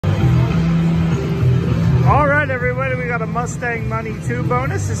Alright everybody, we got a Mustang Money 2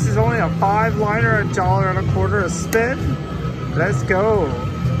 bonus. This is only a 5-liner, $1.25 a spin. Let's go.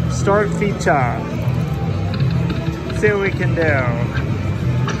 Start feature. See what we can do.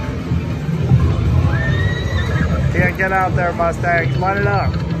 Yeah, get out there, Mustang. Line it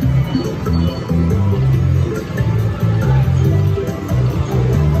up.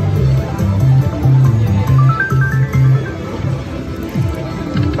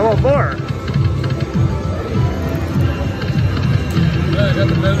 Come on, more. I got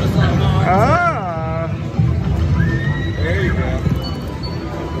the bonus on mine. Ah. There you go.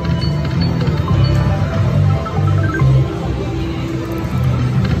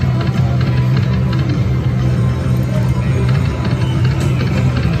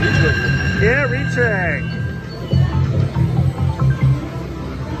 Yeah, retrig.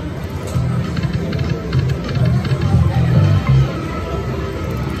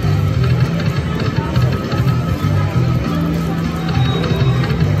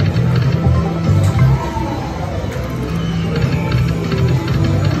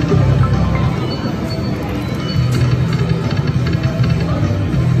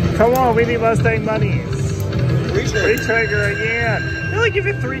 Come on, we need Mustang monies. Retrigger again. They only give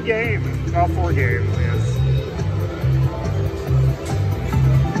you 3 games. Oh, 4 games, yes.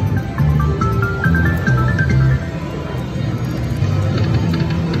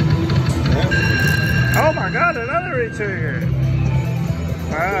 Oh my god, another retrigger.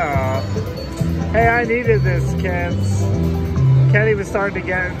 Wow. Hey, I needed this, kids. Can't even start to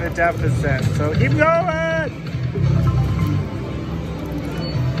get in the deficit, so keep going!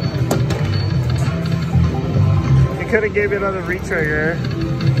 Could have gave you another retrigger.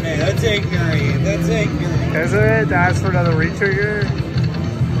 Hey, that's ignorant. That's ignorant. Isn't it? To ask for another retrigger?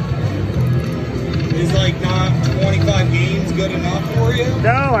 Is like not 25 games good enough for you?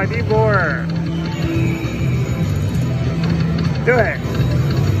 No, I need more. Do it.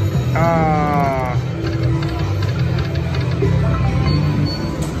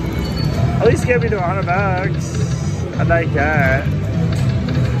 At least give me the $100. I like that. I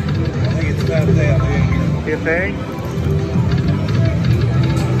think it's about that big. You think?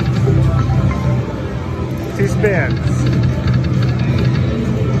 2 spins.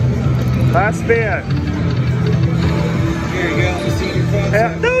 Last spin. Here you go. Let me see your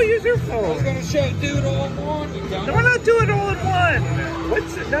phone. No, use your I was phone. going to do it all in one. You done No, we're not doing all in one.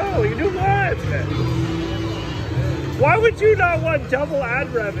 What's it? No, you do one. Why would you not want double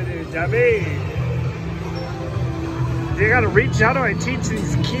ad revenue, Debbie? You gotta reach out. How do I teach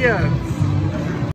these kids?